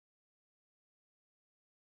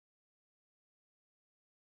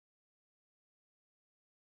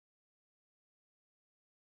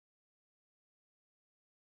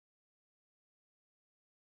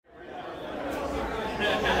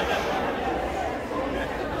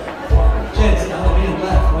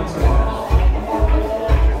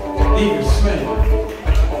swing.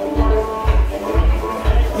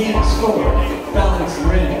 Hands forward, balance the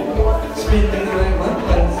ring. Spin to the right, one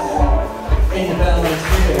place. And you balance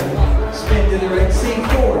here. Spin to the right,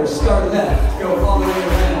 C4, start left, go all the way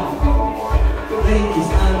around. Ladies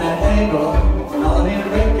on that angle, all in the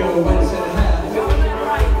right, go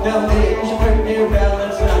 1.5. Down there, you put your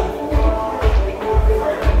balance up.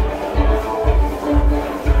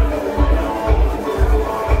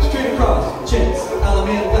 Straight across, chins,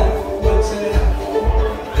 element left,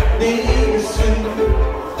 1.5. Then swing.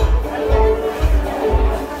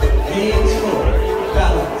 Hands forward,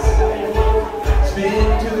 balance. Spin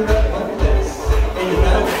to the right, one place, and you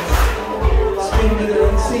balance. Spin to the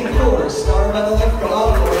right, C4, start by the left, go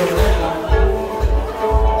all the way around.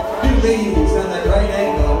 Two ladies on that right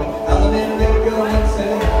angle, element right, go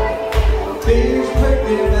 1.5. There's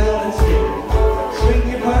perfect balance here. Swing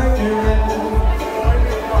your partner around.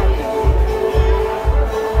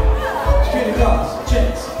 Straight across,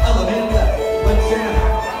 chins, element left, 1.5.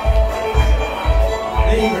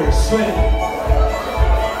 Neighbors swing.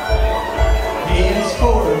 Hands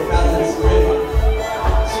forward, balance the rhythm.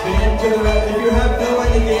 Spin to the right. If you have no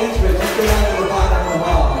one to dance with, just go down to the bottom of the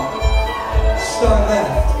hall. Start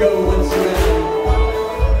left, go once around.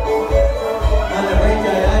 On the right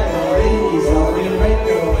diagonal, ladies, all in right,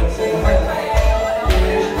 go once and right.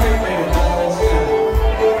 Here's your partner, balance out.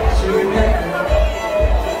 Show your partner.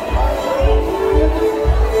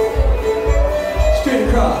 Straight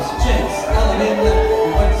across, chins, element left,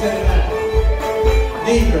 1.5.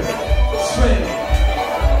 Neighbor, swing.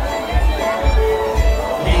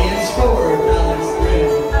 Hands forward, balance the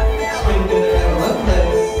rim. Spin to the right, one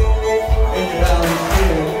place. And you balance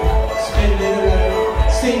here. Spin to the right.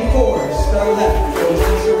 C4, start left, go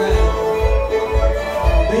once around.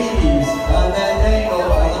 Ladies, on that angle,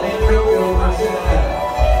 element right, go 1.5.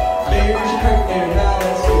 There's your partner,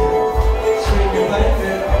 balance here. Swing your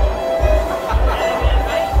partner.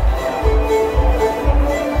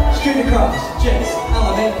 Straight across, chins,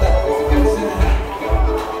 element left, 1.5.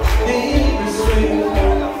 Neighbor swing.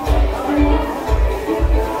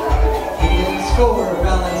 Hands forward,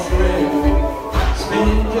 balance the ring. Spin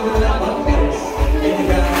to the left, one place, and you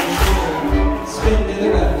balance here. Spin to the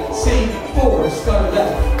right, C4, start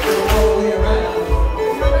left, go all the way around.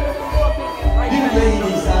 You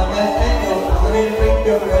ladies on that angle, element right,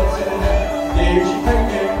 go 1.5. There's your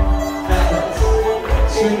partner, balance.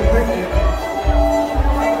 Swing your partner.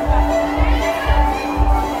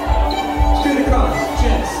 Across,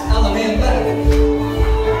 chins, element left.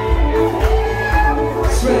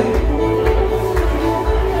 Swing.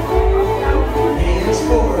 Hands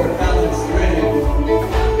forward, balance the ring.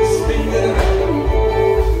 Spin to the right.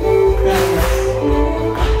 Balance.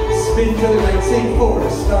 Spin to the right, C4,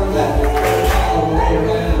 start left. All the way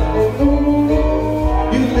around.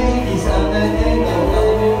 You ladies on that angle,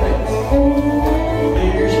 element right.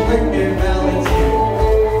 Here's your partner, balance here.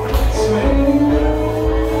 Swing.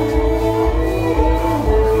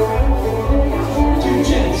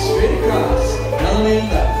 Straight across, element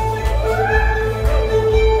left.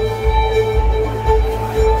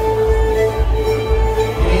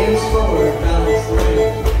 Hands forward, balance the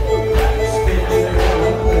ring. Spin to the right,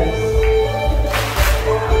 one place.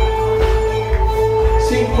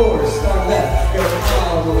 C4, start left, go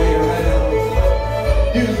all the way around.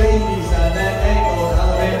 You ladies